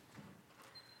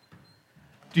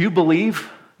 Do you believe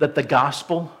that the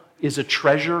gospel is a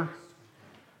treasure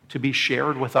to be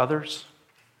shared with others?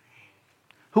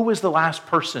 Who was the last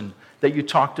person that you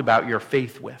talked about your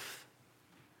faith with?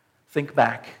 Think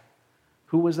back.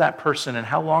 Who was that person and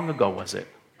how long ago was it?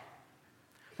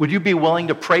 Would you be willing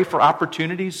to pray for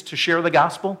opportunities to share the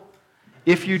gospel?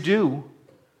 If you do,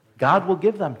 God will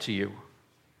give them to you.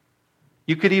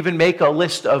 You could even make a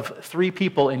list of 3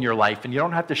 people in your life, and you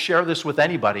don't have to share this with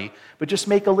anybody, but just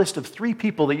make a list of 3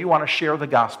 people that you want to share the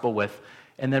gospel with,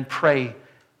 and then pray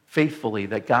faithfully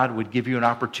that God would give you an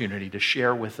opportunity to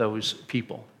share with those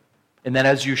people. And then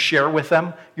as you share with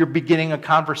them, you're beginning a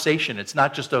conversation. It's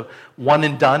not just a one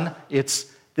and done.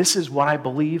 It's, this is what I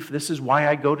believe. This is why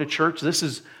I go to church. This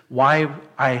is why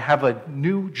I have a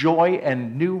new joy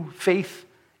and new faith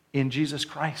in Jesus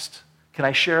Christ. Can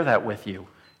I share that with you?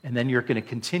 And then you're going to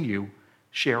continue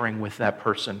sharing with that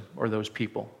person or those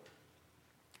people.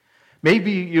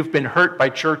 Maybe you've been hurt by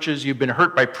churches, you've been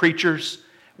hurt by preachers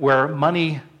where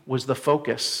money was the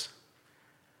focus.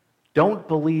 Don't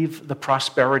believe the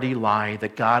prosperity lie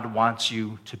that God wants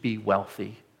you to be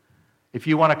wealthy. If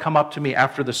you want to come up to me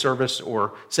after the service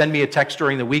or send me a text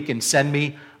during the week and send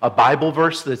me a Bible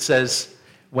verse that says,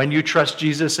 when you trust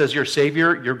Jesus as your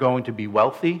Savior, you're going to be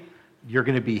wealthy, you're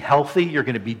going to be healthy, you're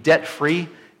going to be debt-free,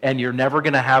 and you're never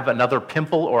going to have another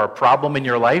pimple or a problem in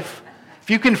your life. If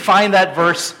you can find that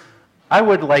verse, I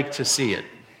would like to see it.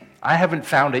 I haven't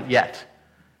found it yet.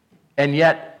 And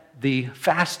yet, the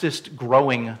fastest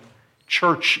growing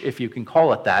church, if you can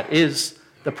call it that, is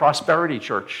the Prosperity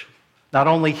Church. Not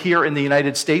only here in the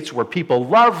United States, where people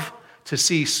love to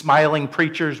see smiling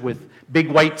preachers with big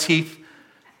white teeth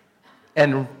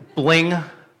and bling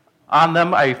on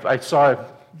them. I saw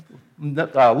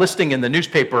a listing in the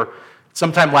newspaper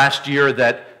sometime last year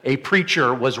that a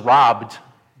preacher was robbed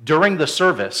during the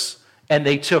service, and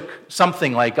they took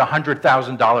something like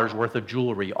 $100,000 worth of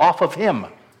jewelry off of him.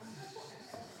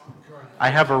 I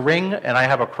have a ring and I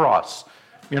have a cross.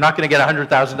 You're not going to get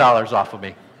 $100,000 off of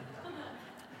me.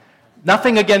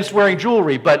 Nothing against wearing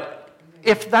jewelry, but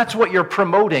if that's what you're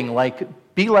promoting, like,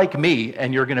 be like me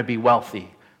and you're going to be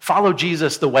wealthy. Follow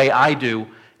Jesus the way I do,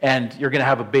 and you're going to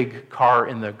have a big car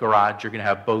in the garage. You're going to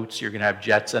have boats, you're going to have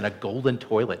jets, and a golden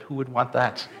toilet. Who would want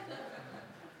that?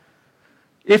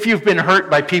 If you've been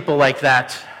hurt by people like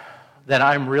that, then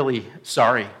I'm really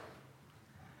sorry.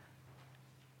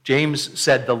 James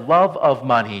said, the love of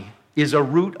money is a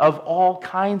root of all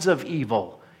kinds of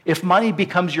evil. If money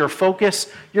becomes your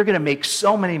focus, you're going to make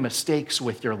so many mistakes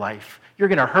with your life. You're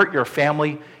going to hurt your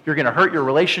family. You're going to hurt your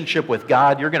relationship with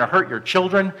God. You're going to hurt your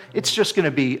children. It's just going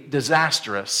to be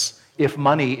disastrous if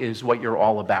money is what you're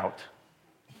all about.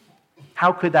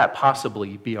 How could that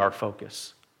possibly be our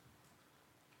focus?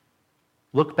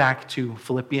 Look back to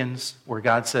Philippians, where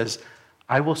God says,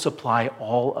 I will supply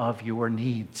all of your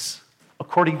needs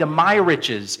according to my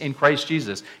riches in Christ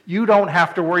Jesus. You don't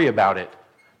have to worry about it.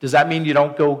 Does that mean you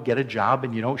don't go get a job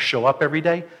and you don't show up every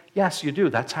day? Yes, you do.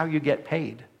 That's how you get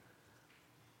paid.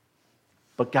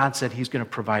 But God said He's going to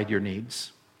provide your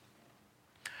needs.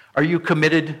 Are you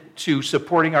committed to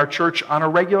supporting our church on a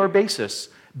regular basis,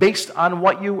 based on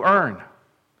what you earn?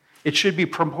 It should be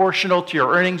proportional to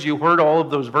your earnings. You heard all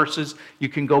of those verses. You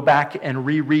can go back and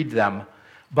reread them.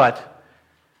 But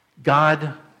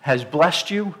God has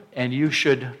blessed you, and you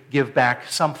should give back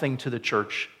something to the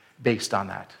church based on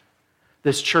that.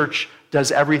 This church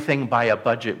does everything by a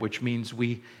budget, which means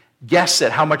we guess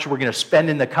at how much we're going to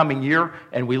spend in the coming year,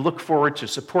 and we look forward to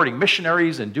supporting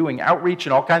missionaries and doing outreach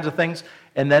and all kinds of things,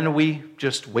 and then we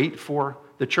just wait for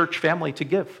the church family to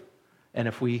give. And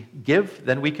if we give,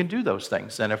 then we can do those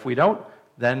things. And if we don't,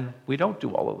 then we don't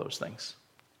do all of those things.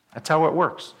 That's how it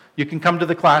works. You can come to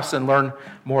the class and learn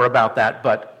more about that,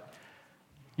 but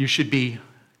you should be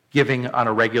giving on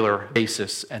a regular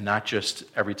basis and not just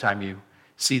every time you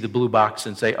see the blue box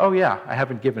and say, oh yeah, I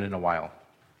haven't given in a while.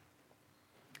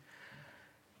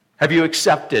 Have you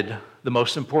accepted the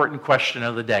most important question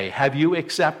of the day? Have you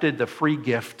accepted the free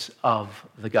gift of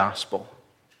the gospel?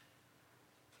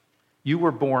 You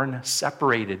were born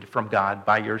separated from God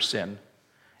by your sin,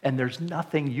 and there's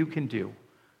nothing you can do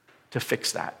to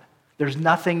fix that. There's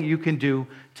nothing you can do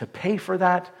to pay for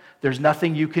that. There's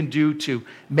nothing you can do to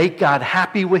make God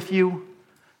happy with you.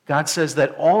 God says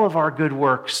that all of our good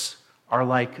works are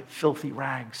like filthy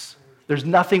rags. There's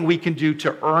nothing we can do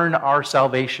to earn our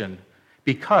salvation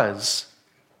because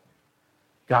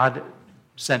God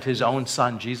sent his own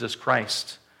Son, Jesus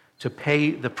Christ, to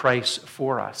pay the price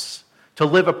for us, to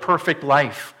live a perfect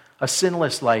life, a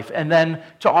sinless life, and then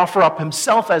to offer up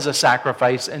himself as a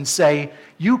sacrifice and say,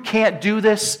 you can't do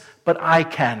this, but I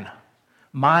can.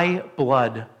 My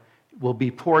blood will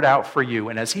be poured out for you.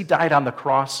 And as he died on the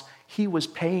cross, he was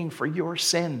paying for your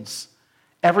sins.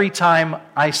 Every time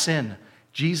I sin,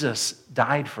 Jesus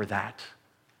died for that.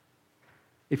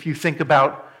 If you think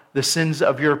about the sins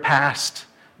of your past,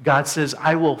 God says,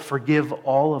 I will forgive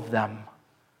all of them.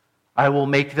 I will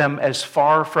make them as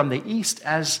far from the east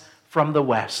as from the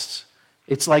west.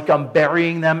 It's like I'm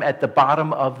burying them at the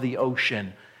bottom of the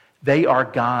ocean. They are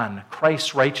gone.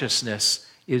 Christ's righteousness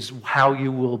is how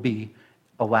you will be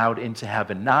allowed into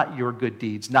heaven, not your good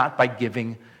deeds, not by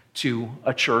giving to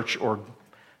a church or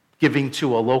giving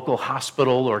to a local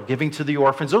hospital or giving to the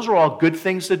orphans. Those are all good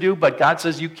things to do, but God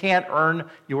says you can't earn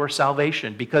your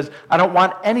salvation because I don't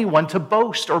want anyone to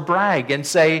boast or brag and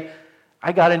say,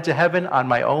 I got into heaven on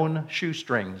my own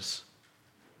shoestrings.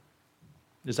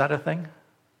 Is that a thing?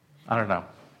 I don't know.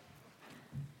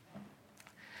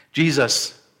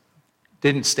 Jesus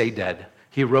didn't stay dead.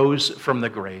 He rose from the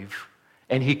grave,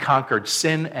 and he conquered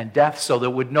sin and death so that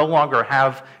it would no longer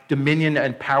have dominion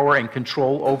and power and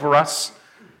control over us.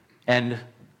 And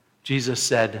Jesus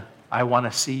said, I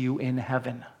want to see you in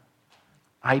heaven.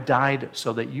 I died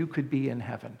so that you could be in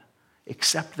heaven.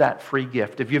 Accept that free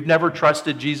gift. If you've never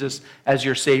trusted Jesus as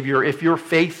your Savior, if your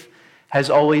faith has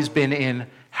always been in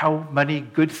how many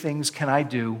good things can I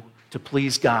do to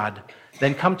please God,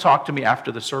 then come talk to me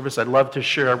after the service. I'd love to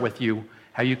share with you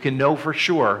how you can know for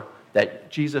sure that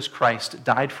Jesus Christ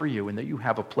died for you and that you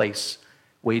have a place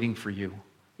waiting for you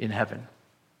in heaven.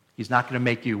 He's not going to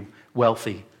make you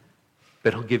wealthy,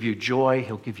 but he'll give you joy,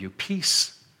 he'll give you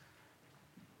peace,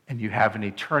 and you have an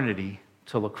eternity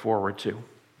to look forward to.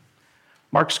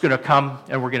 Mark's going to come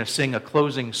and we're going to sing a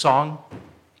closing song.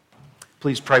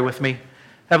 Please pray with me.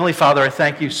 Heavenly Father, I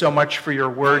thank you so much for your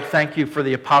word. Thank you for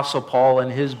the Apostle Paul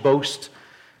and his boast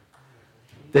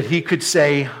that he could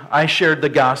say, I shared the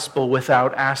gospel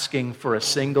without asking for a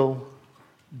single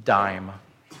dime.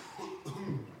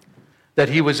 That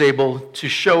he was able to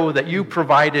show that you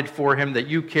provided for him, that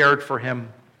you cared for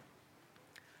him,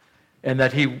 and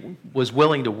that he was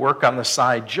willing to work on the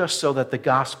side just so that the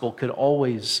gospel could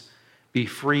always be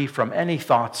free from any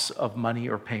thoughts of money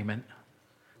or payment.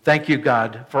 Thank you,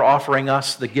 God, for offering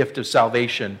us the gift of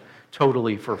salvation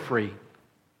totally for free.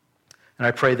 And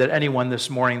I pray that anyone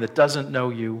this morning that doesn't know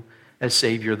you as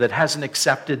Savior, that hasn't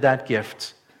accepted that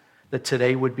gift, that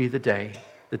today would be the day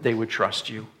that they would trust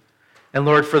you. And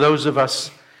Lord, for those of us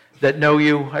that know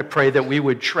you, I pray that we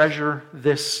would treasure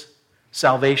this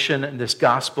salvation and this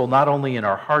gospel not only in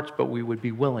our hearts, but we would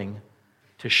be willing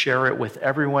to share it with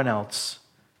everyone else,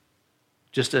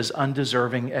 just as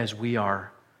undeserving as we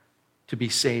are to be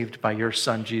saved by your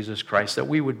Son, Jesus Christ, that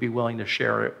we would be willing to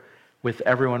share it with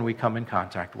everyone we come in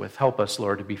contact with. Help us,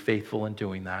 Lord, to be faithful in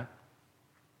doing that.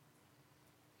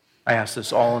 I ask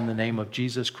this all in the name of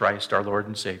Jesus Christ, our Lord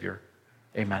and Savior.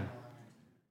 Amen.